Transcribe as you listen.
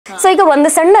So ಈಗ ಒಂದು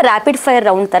ಸಣ್ಣ ರ್ಯಾಪಿಡ್ ಫೈರ್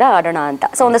ರೌಂಡ್ ತರ ಆಡೋಣ ಅಂತ.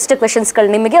 ಸೊ ಒಂದಷ್ಟು ಕ್ವೆಶನ್ಸ್ಗಳು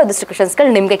ನಿಮಗೆ, ಒಂದಷ್ಟು ಕ್ವೆಶನ್ಸ್ಗಳು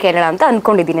ನಿಮಗೆ ಕೇಳೋಣ ಅಂತ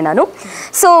ಅನ್ಕೊಂಡಿದ್ದೀನಿ ನಾನು.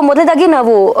 ಸೊ ಮೊದಲಾಗಿ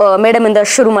ನಾವು ಮೇಡಮ್ ಇಂದ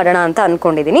ಶುರು ಮಾಡೋಣ ಅಂತ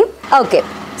ಅನ್ಕೊಂಡಿದ್ದೀನಿ. ಓಕೆ,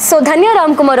 ಸೊ ಧನ್ಯ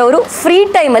ರಾಮ್ಕುಮಾರ್ ಅವರು ಫ್ರೀ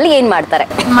ಟೈಮ್ ಅಲ್ಲಿ ಏನ್ ಮಾಡ್ತಾರೆ?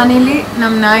 ಮನೇಲಿ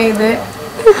ನಮ್ ನಾಯಿ ಇದೆ,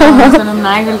 ನಮ್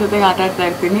ನಾಯಿಗಳ ಜೊತೆಗೆ ಆಟ ಆಡ್ತಾ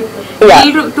ಇರ್ತೀನಿ.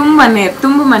 ಎಲ್ರು ತುಂಬಾ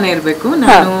ಮನೆ ಇರ್ಬೇಕು.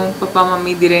 ನಾನು ಪಪ್ಪ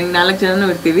ಮಮ್ಮಿ ದಿರೇ 4 ಜನನು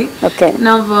ಇರ್ತೀವಿ.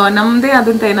 ನಾವ್ ನಮ್ದೇ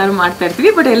ಆದಂತ ಏನಾದ್ರು ಮಾಡ್ತಾ ಇರ್ತೀವಿ,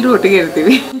 ಬಟ್ ಎಲ್ರು ಒಟ್ಟಿಗೆ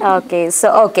ಇರ್ತೀವಿ.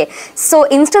 ಸೊ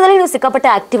ಇನ್ಸ್ಟಾದಲ್ಲಿ ನೀವು ಸಿಕ್ಕಾಪಟ್ಟೆ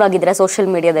ಆಕ್ಟಿವ್ ಆಗಿದ್ದೀರಾ ಸೋಷಿಯಲ್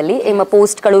ಮೀಡಿಯಾದಲ್ಲಿ. ನಿಮ್ಮ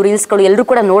ಪೋಸ್ಟ್ಗಳು, ರೀಲ್ಸ್ಗಳು ಎಲ್ಲರೂ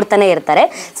ಕೂಡ ನೋಡ್ತಾನೆ ಇರ್ತಾರೆ.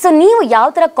 ಸೊ ನೀವು ಯಾವ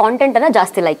ತರ ಕಾಂಟೆಂಟ್ ಅನ್ನ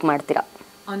ಜಾಸ್ತಿ ಲೈಕ್ ಮಾಡ್ತೀರಾ?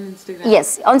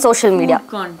 S, on social media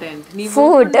content.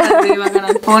 Food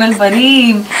ಫೋನಲ್ಲಿ ಬರೀ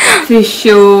ಫಿಶ್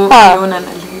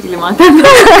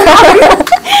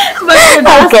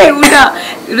ಊಟ,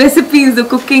 ರೆಸಿಪೀಸ್,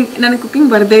 ಕುಕಿಂಗ್. ನನಗೆ ಕುಕಿಂಗ್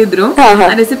ಬರ್ದೇ ಇದ್ರು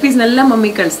ರೆಸಿಪೀಸ್ ನೆಲ್ಲ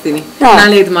ಮಮ್ಮಿ ಕಳಿಸ್ತೀನಿ.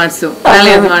 ನಾಳೆ ಇದ್ ಮಾಡ್ಸು, ನಾಳೆ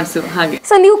ಅದ್ ಮಾಡ್ಸು, ಹಾಗೆ.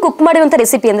 ಸೊ ನೀವು ಕುಕ್ ಮಾಡಿರುವಂತ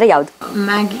ರೆಸಿಪಿ ಅಂದ್ರೆ ಯಾವ್ದು?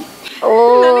 ಮ್ಯಾಗಿ. ಓ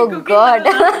ಗಾಡ್.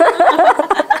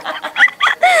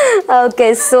 ಓಕೆ,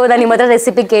 ಸೊ ನಾನು ನಿಮ್ಮ ಹತ್ರ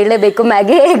ರೆಸಿಪಿ ಕೇಳಲೇಬೇಕು,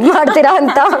 ಮ್ಯಾಗಿ ಹೇಗ್ ಮಾಡ್ತೀರಾ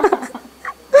ಅಂತ.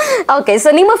 ಓಕೆ, ಸೊ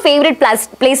ನಿಮ್ಮ favourite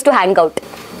place to hang out?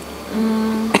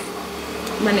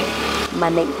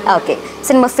 ಮನೆ. ಓಕೆ, ಸೊ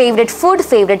ನಿಮ್ಮ favourite food,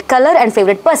 favourite colour and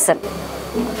favourite person?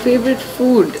 Favourite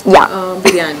food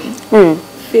biryani.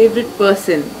 Favourite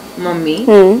person mummy.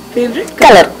 Favourite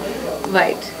colour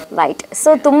white. So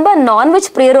ತುಂಬಾ ನಾನ್ ವೆಜ್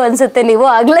ಪ್ರಿಯರು ಅನ್ಸುತ್ತೆ ನೀವು.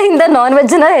 ಆಗ್ಲಿಂದ ನಾನ್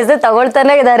ವೆಜ್ ನ ಹೆಸರು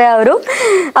ತಗೊಳ್ತಾನೆ ಇದ್ದಾರೆ ಅವರು.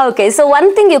 Okay, so one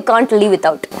thing you can't leave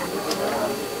without?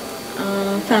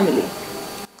 Family.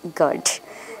 Good.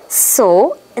 So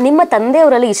ನಿಮ್ಮ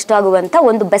ತಂದೆಯವರಲ್ಲಿ ಇಷ್ಟ ಆಗುವಂತ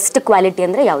ಒಂದು ಬೆಸ್ಟ್ ಕ್ವಾಲಿಟಿ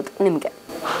ಅಂದ್ರೆ ಯಾವುದು ನಿಮ್ಗೆ?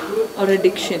 ಅವರ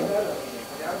diction.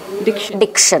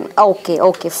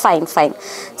 Okay, fine.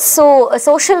 So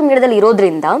social ಮೀಡಿಯಾದಲ್ಲಿ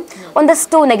ಇರೋದ್ರಿಂದ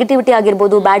ಒಂದಷ್ಟು ನೆಗೆಟಿವಿಟಿ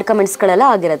ಆಗಿರ್ಬೋದು, ಬ್ಯಾಡ್ ಕಮೆಂಟ್ಸ್ಗಳೆಲ್ಲ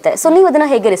ಆಗಿರುತ್ತೆ. ಸೊ ನೀವು ಅದನ್ನ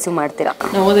ಹೇಗೆ ರಿಸೀವ್ ಮಾಡ್ತೀರಾ?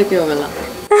 ನಾವು ಓದಕ್ಕೆ ಹೋಗಲ್ಲ.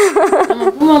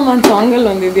 ಸಾಂಗ್ ಅಲ್ಲಿ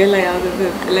ಒಂದಿದೆಯಲ್ಲ, ಯಾವ್ದು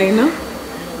ಲೈನು,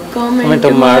 ಕಾಮೆಂಟ್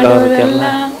ಮಾಡೋದಕ್ಕೆಲ್ಲ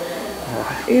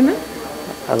ಏನು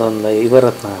ಅದೊಂದು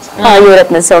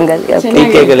ಯುವರತ್ನ ಸಾಂಗ್ ಅಲ್ಲಿ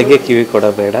ಟೀಕೆಗಳಿಗೆ ಕಿವಿ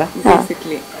ಕೊಡಬೇಡ.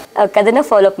 ಅದನ್ನ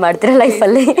ಫಾಲೋ ಅಪ್ ಮಾಡ್ತೀರಾ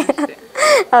ಲೈಫಲ್ಲಿ?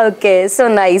 Okay, so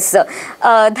nice.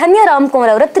 ಧನ್ಯ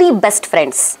ರಾಮ್ಕುಮಾರ್ ಅವರ 3 ಬೆಸ್ಟ್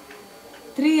ಫ್ರೆಂಡ್ಸ್?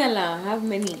 3 ಅಲ್ಲ, ಹ್ಯಾವ್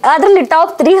ಮೆನಿ. ಅದರಲ್ಲಿ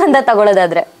ಟಾಪ್ 3 ಅಂತ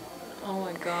ತಗೊಳ್ಳೋದಾದ್ರೆ? ಓ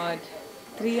ಮೈ ಗಾಡ್,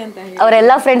 3 ಅಂತ ಹೇಳಿ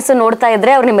ಅವರೆಲ್ಲ ಫ್ರೆಂಡ್ಸ್ ನೋಡ್ತಾ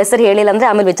ಇದ್ರೆ ಅವ್ರ ನಿಮ್ಮ ಹೆಸರು ಹೇಳಿಲ್ಲ ಅಂದ್ರೆ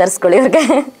ಆಮೇಲೆ ವಿಚಾರಿಸ್ಕೊಳ್ಳಿ ಅವ್ರಿಗೆ.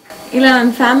 ಇಲ್ಲ,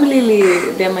 ನನ್ನ ಫ್ಯಾಮಿಲಿಲಿ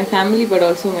they my family but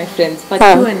also my friends.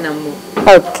 Pachchu and ನಮ್ಮು.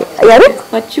 Okay, ಯಾರು?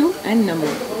 ಪಚ್ಚು ಅಂಡ್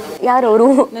ನಮ್ಮು. ಯಾರು ಅವರು?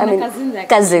 I mean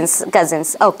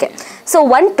cousins. Okay, so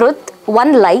one truth,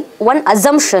 one ಲೈ, one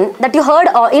assumption that you heard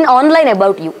in online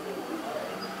about you.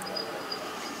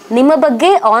 ನಿಮ್ಮ ಬಗ್ಗೆ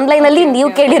ಆನ್ಲೈನ್ ಅಲ್ಲಿ ನೀವು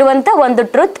ಕೇಳಿರುವಂತ ಒಂದು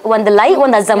ಟ್ರೂತ್, ಒಂದು ಲೈ,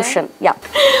 ಒಂದು ಅಸಂಪ್ಷನ್. ಯಾ.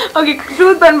 ಓಕೆ,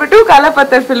 ಟ್ರೂತ್ ಬಂದ್ಬಿಟ್ಟು ಕಾಲಾ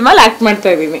ಪತ್ತರ್ ಫಿಲ್ಮ್ ಅಲ್ಲಿ ಆಕ್ಟ್ ಮಾಡ್ತಾ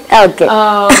ಇದೀನಿ. ಓಕೆ.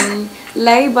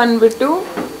 ಲೈ ಬಂದ್ಬಿಟ್ಟು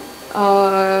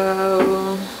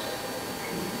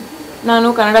ನಾನು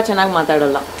ಕನ್ನಡ ಚೆನ್ನಾಗಿ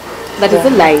ಮಾತಾಡಲ್ಲ. ದಟ್ ಇಸ್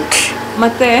ಅ ಲೈ.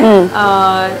 ಮತ್ತೆ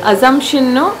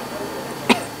ಅಸಂಪ್ಷನ್,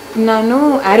 ನಾನು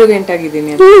ಆರೋಗ್ಯಂಟ್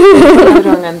ಆಗಿದ್ದೀನಿ.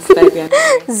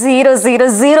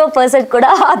 0% ಕೂಡ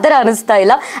ಆ ಥರ ಅನಿಸ್ತಾ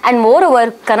ಇಲ್ಲ. ಅಂಡ್ ಮೋರ್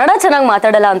ಓವರ್ ಕನ್ನಡ ಚೆನ್ನಾಗಿ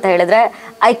ಮಾತಾಡಲ್ಲ ಅಂತ ಹೇಳಿದ್ರೆ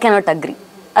ಐ ಕ್ಯಾನಾಟ್ ಅಗ್ರಿ.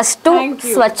 ಅಷ್ಟು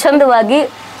ಸ್ವಚ್ಛಂದವಾಗಿ,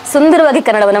 ಸುಂದರವಾಗಿ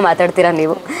ಕನ್ನಡವನ್ನ ಮಾತಾಡ್ತೀರಾ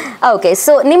ನೀವು. ಓಕೆ,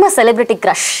 ಸೊ ನಿಮ್ಮ celebrity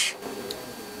crush?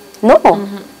 No.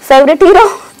 Favourite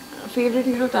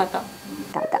hero ತಾತ.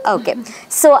 ಓಕೆ,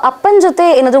 ಸೊ ಅಪ್ಪನ ಜೊತೆ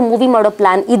ಏನಾದ್ರು ಮೂವಿ ಮಾಡೋ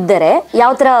ಪ್ಲಾನ್ ಇದ್ದರೆ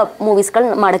ಯಾವ ತರ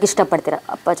ಮೂವೀಸ್ಗಳನ್ನ ಮಾಡಕ್ ಇಷ್ಟಪಡ್ತೀರಾ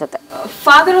ಅಪ್ಪ ಜೊತೆ?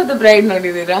 Father of the bride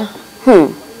ನೋಡಿದೀರಾ? I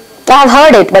have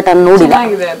heard it, but ನಾನು ನೋಡಿಲ್ಲ.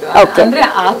 ಅಂದ್ರೆ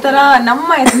ಆ ತರ ನಮ್ಮ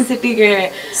ಎಥ್ನಿಸಿಟಿಗೆ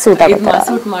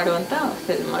ಸೂಟ್ ಮಾಡುವಂತ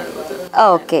ಫಿಲ್ಮ್ ಮಾಡಬಹುದು.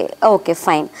 Okay,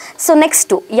 fine. ಸೊ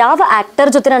ನೆಕ್ಸ್ಟ್, ಯಾವ ಆಕ್ಟರ್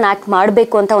ಜೊತೆ ನಾನು ಆಕ್ಟ್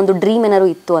ಮಾಡಬೇಕು ಅಂತ ಒಂದು ಡ್ರೀಮ್ ಏನಾದ್ರು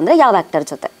ಇತ್ತು ಅಂದ್ರೆ ಯಾವ ಆಕ್ಟರ್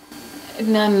ಜೊತೆ?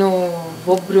 ನಾನು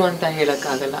ಒಬ್ರು ಅಂತ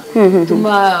ಹೇಳಕ್ಕಾಗಲ್ಲ.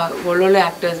 ತುಂಬಾ ಒಳ್ಳೊಳ್ಳೆ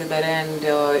ಆಕ್ಟರ್ಸ್ ಇದ್ದಾರೆ and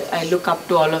I look up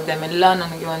to all of them. ಎಲ್ಲ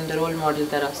ನನಗೆ ಒಂದು ರೋಲ್ ಮಾಡೆಲ್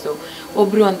ತರ. ಸೊ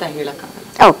ಒಬ್ರು ಅಂತ ಹೇಳಕ್ಕಾಗಲ್ಲ.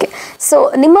 ಓಕೆ, ಸೊ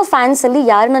ನಿಮ್ಮ ಫ್ಯಾನ್ಸ್ ಅಲ್ಲಿ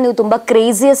ಯಾರನ್ನ ನೀವು ತುಂಬಾ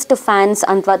ಕ್ರೇಜಿಯೆಸ್ಟ್ ಫ್ಯಾನ್ಸ್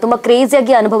ಅಥವಾ ತುಂಬಾ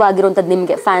ಕ್ರೇಜಿಯಾಗಿ ಅನುಭವ ಆಗಿರುವಂತದ್ದು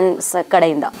ನಿಮ್ಗೆ ಫ್ಯಾನ್ಸ್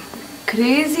ಕಡೆಯಿಂದ?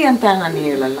 ಕ್ರೇಜಿ ಅಂತ ನಾನು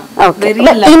ಹೇಳಲ್ಲ,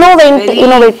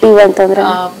 ಇನೋವೇಟಿವ್ ಅಂತಂದ್ರೆ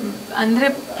ಅಂದ್ರೆ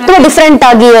ಡಿಫರೆಂಟ್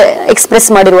ಆಗಿ ಎಕ್ಸ್ಪ್ರೆಸ್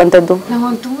ಮಾಡಿರುವಂತದ್ದು. ನಾವು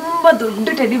ತುಂಬಾ ದೊಡ್ಡ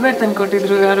ಟೆಡಿ ಬೇರ್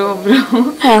ತಂದ್ಕೊಟ್ಟಿದ್ರು ಯಾರೋ ಒಬ್ರು.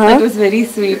 That was very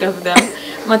sweet of them.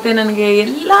 ಮತ್ತೆ ನನಗೆ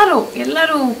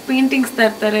ಎಲ್ಲರೂ ಪೇಂಟಿಂಗ್ಸ್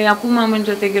ತರ್ತಾರೆ. ಅಪ್ಪು ಮಾಮನ್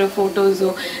ಜೊತೆಗಿರೋ ಫೋಟೋಸು,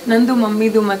 ನಂದು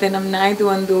ಮಮ್ಮಿದು ಮತ್ತೆ ನಮ್ಮ ನಾಯ್ದು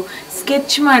ಒಂದು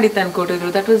ಸ್ಕೆಚ್ ಮಾಡಿ ತಂದ್ಕೊಟ್ಟಿದ್ರು.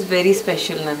 ದಟ್ ವಾಸ್ ವೆರಿ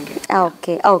ಸ್ಪೆಷಲ್ ನನಗೆ.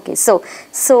 ಓಕೆ,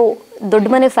 ಸೊ ದೊಡ್ಡ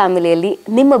ಮನೆ ಫ್ಯಾಮಿಲಿಯಲ್ಲಿ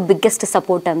ನಿಮ್ಮ ಬಿಗ್ಗೆಸ್ಟ್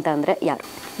ಸಪೋರ್ಟ್ ಅಂತ ಅಂದ್ರೆ ಯಾರು?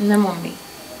 ನಮ್ಮ mummy.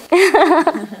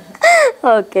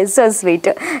 Okay, so sweet.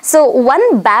 So one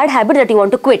bad habit that you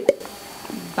want to quit?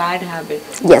 Bad habit?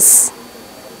 Yes.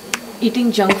 Eating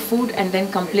junk food and then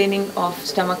complaining of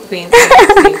stomach pains.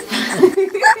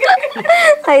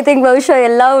 I think ಬಹುಶಃ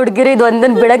ಎಲ್ಲ ಹುಡುಗಿರು ಇದು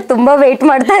ಒಂದನ್ನು ಬಿಡಕ್ಕೆ ತುಂಬಾ ವೇಟ್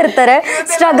ಮಾಡ್ತಾ ಇರ್ತಾರೆ,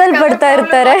 ಸ್ಟ್ರಗಲ್ ಪಡ್ತಾ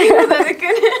ಇರ್ತಾರೆ.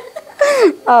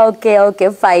 Okay,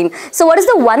 fine. So what is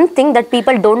the one thing that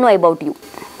people don't know about you?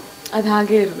 ಅದು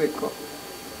ಹಾಗೆ ಇರಬೇಕು.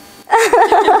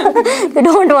 You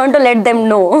don't want to let them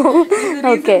know.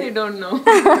 Okay. They don't know.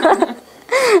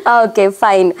 Okay,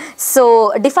 fine. So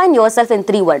define yourself in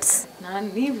 3 words.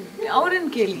 ನೀವು ಅವ್ರನ್ನ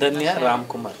ಕೇಳಿ. ಧನ್ಯ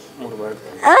Ramkumar 3 word.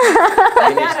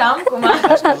 ಧನ್ಯ ರಾಮ್ಕುಮಾರ್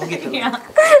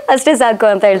ಅಷ್ಟೇ ಸಾಕು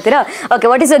ಅಂತ ಹೇಳ್ತೀರಾ? Okay,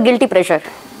 what is your guilty pressure?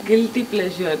 Guilty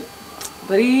pleasure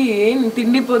ಬರೀ ಏನ್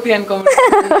ತಿಂಡಿ ಪೋತಿ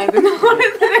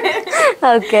ಅನ್ಕೊಂಡ್ಬಿಟ್ಟಿದ್ದೀನಿ.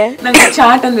 ಓಕೆ, ನಂಗೆ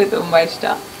ಚಾಟ್ ಅಂದ್ರೆ ತುಂಬಾ ಇಷ್ಟ.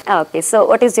 Okay, so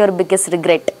what is your biggest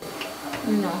regret?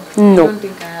 No. No. I don't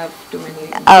think I have too many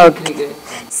Okay.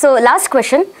 regrets. So last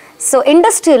question. So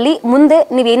ಇಂಡಸ್ಟ್ರಿಯಲ್ಲಿ ಮುಂದೆ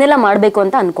ನೀವೇನೆಲ್ಲ ಮಾಡಬೇಕು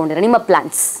ಅಂತ ಅನ್ಕೊಂಡಿರ, ನಿಮ್ಮ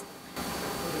ಪ್ಲಾನ್ಸ್?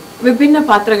 ವಿಭಿನ್ನ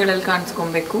ಪಾತ್ರಗಳಲ್ಲಿ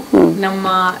ಕಾಣಿಸ್ಕೊಬೇಕು.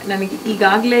 ನನಗೆ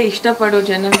ಈಗಾಗಲೇ ಇಷ್ಟಪಡೋ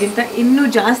ಜನರಿಗಿಂತ ಇನ್ನೂ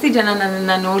ಜಾಸ್ತಿ ಜನ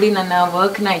ನನ್ನನ್ನು ನೋಡಿ ನನ್ನ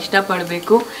ವರ್ಕ್ನ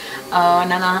ಇಷ್ಟಪಡಬೇಕು.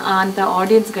 ನಾನು ಅಂತ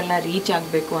ಆಡಿಯನ್ಸ್ಗಳನ್ನ ರೀಚ್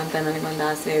ಆಗಬೇಕು ಅಂತ ನನಗೊಂದು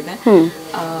ಆಸೆ ಇದೆ.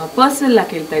 ಪರ್ಸನಲ್ ಆಗಿ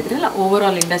ಕೇಳ್ತಾ ಇದ್ರಲ್ಲ, ಓವರ್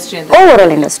ಆಲ್ ಇಂಡಸ್ಟ್ರಿ ಅಂತ.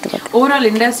 ಓವರ್ ಆಲ್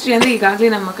ಇಂಡಸ್ಟ್ರಿ ಅಂದರೆ ಈಗಾಗಲೇ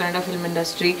ನಮ್ಮ ಕನ್ನಡ ಫಿಲ್ಮ್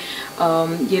ಇಂಡಸ್ಟ್ರಿ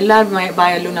ಎಲ್ಲರ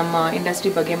ಬಾಯಲ್ಲೂ ನಮ್ಮ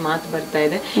ಇಂಡಸ್ಟ್ರಿ ಬಗ್ಗೆ ಮಾತು ಬರ್ತಾ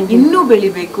ಇದೆ. ಇನ್ನೂ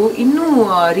ಬೆಳಿಬೇಕು, ಇನ್ನೂ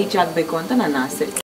ರೀಚ್ ಆಗಬೇಕು ಅಂತ ನನ್ನ ಆಸೆ.